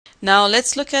Now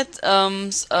let's look at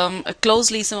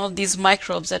closely some of these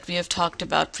microbes that we have talked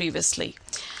about previously.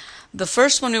 The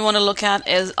first one we want to look at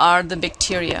are the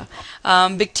bacteria.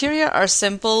 Bacteria are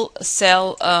simple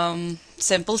cells,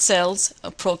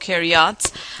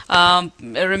 prokaryotes.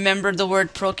 Remember, the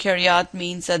word prokaryote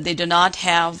means that they do not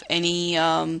have any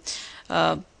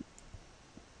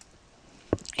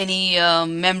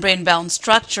membrane-bound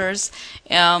structures.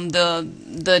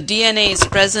 The DNA is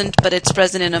present, but it's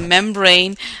present in a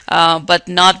membrane, but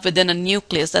not within a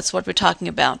nucleus. That's what we're talking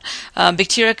about.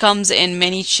 Bacteria comes in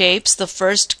many shapes. The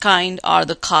first kind are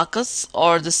the coccus,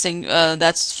 or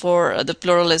that's for the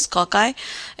plural is cocci.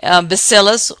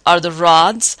 Bacillus are the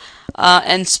rods,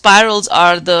 and spirals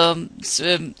are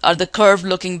the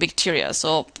curved-looking bacteria.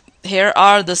 So here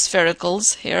are the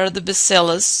sphericals. Here are the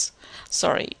bacillus.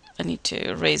 Sorry, I need to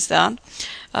erase that.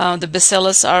 The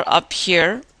bacillus are up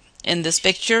here in this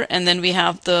picture, and then we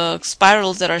have the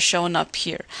spirals that are shown up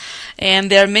here. And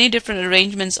there are many different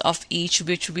arrangements of each,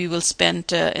 which we will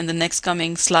spend in the next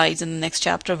coming slides. In the next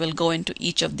chapter, we'll go into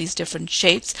each of these different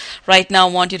shapes. Right now,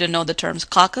 I want you to know the terms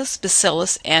coccus,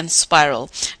 bacillus, and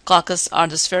spiral. Coccus are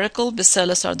the spherical,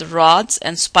 bacillus are the rods,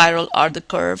 and spiral are the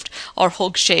curved or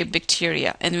hook-shaped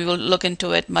bacteria. And we will look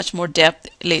into it much more depth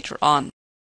later on.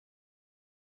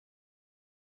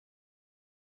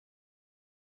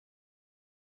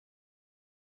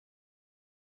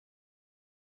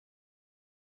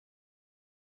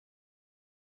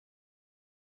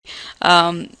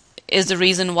 Is the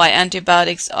reason why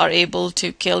antibiotics are able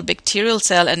to kill bacterial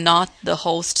cell and not the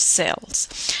host cells.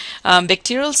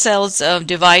 Bacterial cells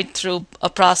divide through a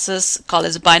process called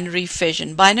as binary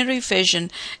fission. Binary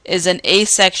fission is an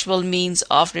asexual means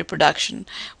of reproduction,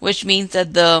 which means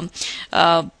that the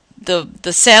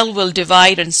cell will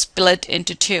divide and split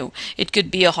into two. It could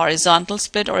be a horizontal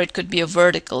split or it could be a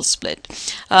vertical split.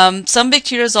 Some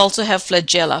bacteria also have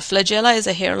flagella. Flagella is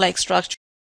a hair-like structure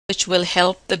which will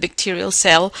help the bacterial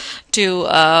cell to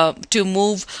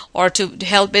move, or to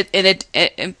help it in it.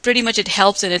 Pretty much it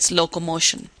helps in its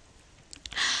locomotion.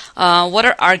 What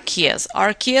are archaeas?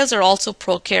 Archaeas are also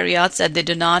prokaryotes, that they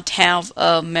do not have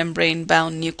a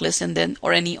membrane-bound nucleus in them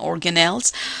or any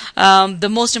organelles. The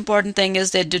most important thing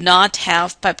is they do not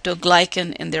have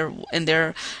peptoglycan in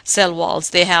their cell walls.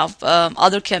 They have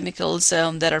other chemicals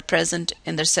that are present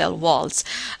in their cell walls.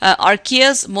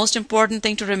 Archaeas, most important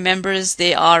thing to remember is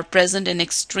they are present in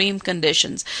extreme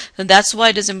conditions. And that's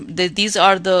why these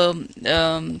are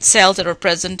the cells that are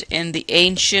present in the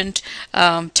ancient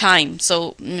time.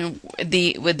 So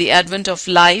with the advent of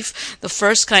life, the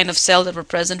first kind of cell that were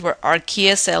present were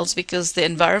archaea cells, because the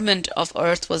environment of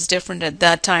Earth was different at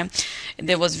that time.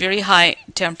 There was very high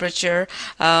temperature,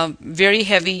 very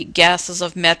heavy gases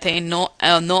of methane, no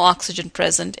oxygen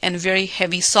present, and very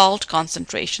heavy salt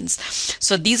concentrations.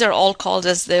 So these are all called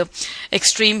as the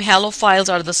extreme halophiles,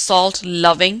 are the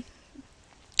salt-loving.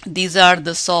 These are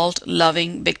the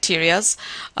salt-loving bacterias.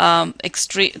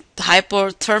 Extreme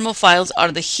hyperthermophiles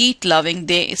are the heat-loving.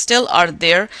 They still are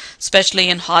there, especially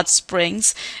in hot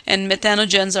springs. And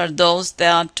methanogens are those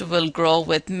that will grow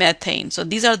with methane. So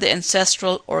these are the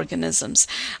ancestral organisms.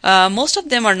 Most of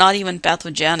them are not even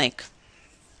pathogenic.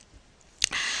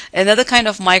 Another kind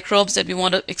of microbes that we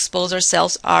want to expose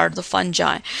ourselves are the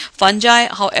fungi. Fungi,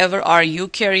 however, are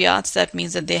eukaryotes. That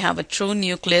means that they have a true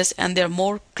nucleus, and they're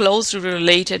more closely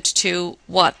related to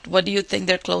what? What do you think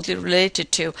they're closely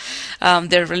related to?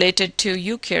 They're related to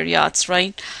eukaryotes,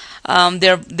 right?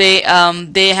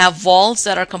 They have walls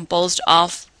that are composed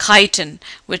of chitin,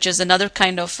 which is another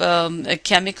kind of a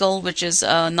chemical which is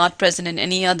not present in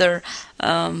any other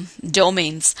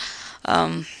domains.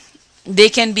 They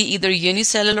can be either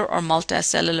unicellular or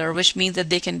multicellular, which means that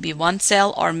they can be one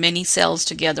cell or many cells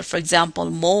together. For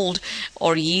example, mold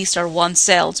or yeast are one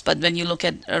cells, but when you look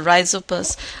at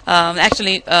rhizopus,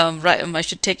 I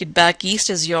should take it back. Yeast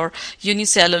is your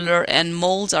unicellular, and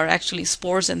molds are actually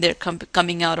spores, and they're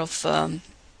coming out of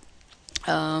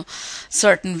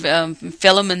certain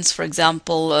filaments, for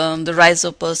example, the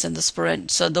rhizopus and the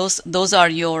sporent. So those are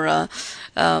your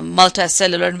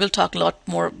multicellular, and we'll talk a lot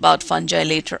more about fungi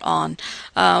later on.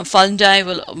 Fungi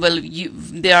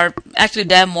they are actually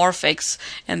dimorphics,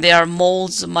 and they are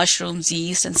molds, mushrooms,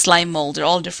 yeast, and slime mold. They're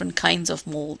all different kinds of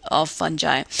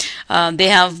fungi. They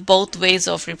have both ways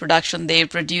of reproduction. They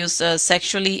produce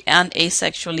sexually and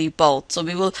asexually both. So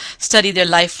we will study their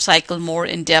life cycle more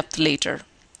in depth later.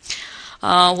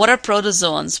 What are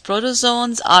protozoans?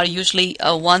 Protozoans are usually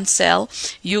one cell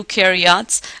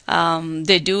eukaryotes.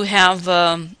 They do have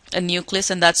a nucleus,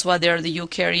 and that's why they're the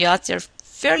eukaryotes. They're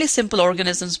fairly simple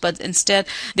organisms, but instead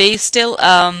they still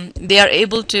they are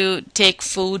able to take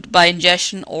food by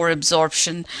ingestion or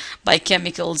absorption by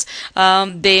chemicals.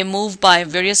 They move by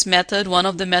various methods. One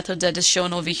of the methods that is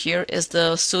shown over here is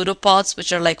the pseudopods,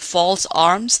 which are like false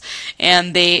arms,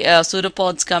 and they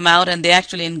pseudopods come out and they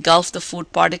actually engulf the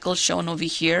food particles shown over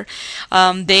here.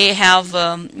 They have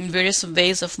various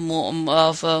ways of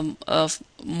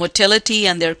motility,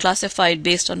 and they're classified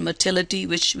based on motility,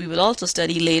 which we will also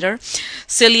study later.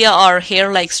 Cilia are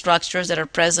hair-like structures that are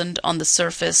present on the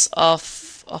surface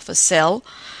of a cell,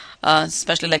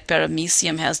 especially like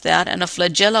paramecium has that, and a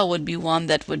flagella would be one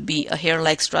that would be a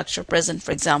hair-like structure present,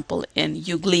 for example, in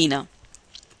euglena.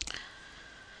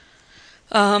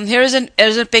 Here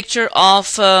is a picture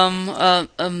of a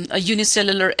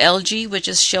unicellular algae, which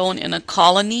is shown in a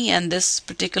colony, and this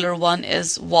particular one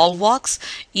is volvox.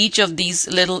 Each of these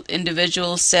little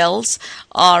individual cells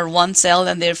are one cell,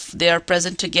 and they are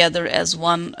present together as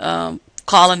one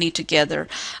colony together.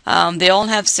 They all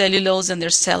have cellulose in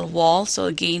their cell wall, so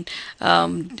again, a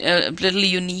little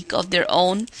unique of their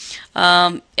own.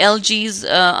 Algae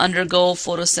undergo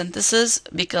photosynthesis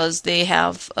because they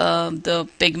have the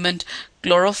pigment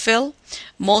chlorophyll.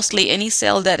 Mostly any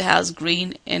cell that has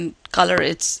green in color,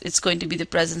 it's going to be the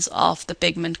presence of the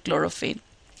pigment chlorophyll.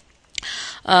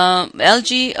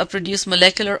 Algae produce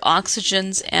molecular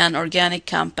oxygens and organic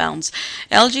compounds.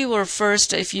 Algae were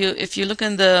first, if you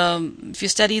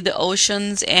study the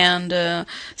oceans and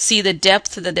see the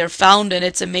depth that they're found in,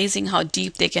 it's amazing how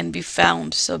deep they can be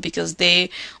found. So because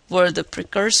they were the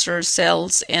precursor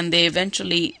cells, and they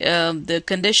eventually the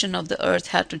condition of the earth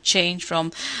had to change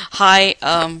from high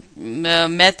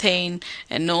methane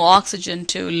and no oxygen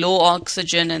to low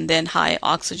oxygen and then high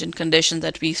oxygen conditions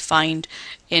that we find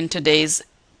in today's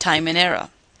time and era.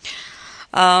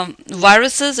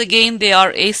 Viruses, again, they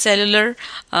are acellular.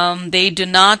 They do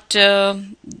not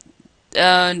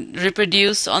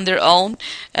reproduce on their own.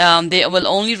 They will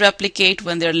only replicate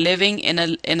when they're living in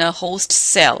a host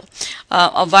cell.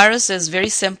 A virus is very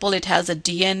simple. It has a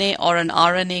DNA or an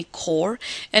RNA core,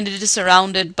 and it is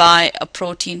surrounded by a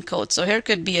protein coat. So here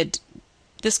could be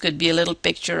this could be a little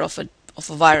picture of a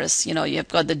virus. You know, you've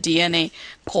got the DNA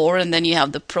core, and then you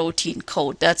have the protein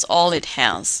coat. That's all it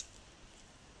has.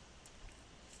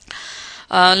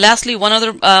 Lastly, one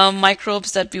other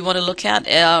microbes that we want to look at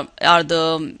are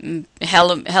the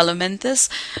helminths,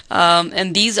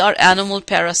 and these are animal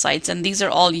parasites, and these are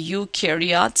all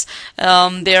eukaryotes.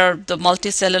 They are the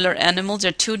multicellular animals. There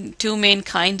are two main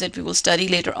kinds that we will study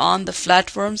later on: the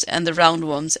flatworms and the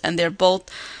roundworms, and they're both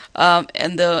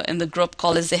in the group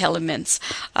called as the helminths.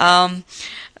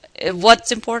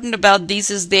 What's important about these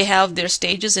is they have their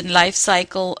stages in life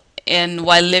cycle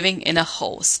while living in a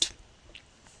host.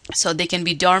 So they can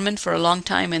be dormant for a long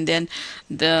time, and then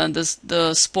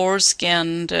the spores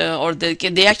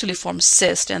they actually form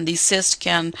cysts, and these cysts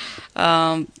can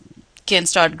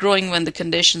start growing when the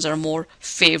conditions are more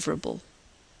favorable.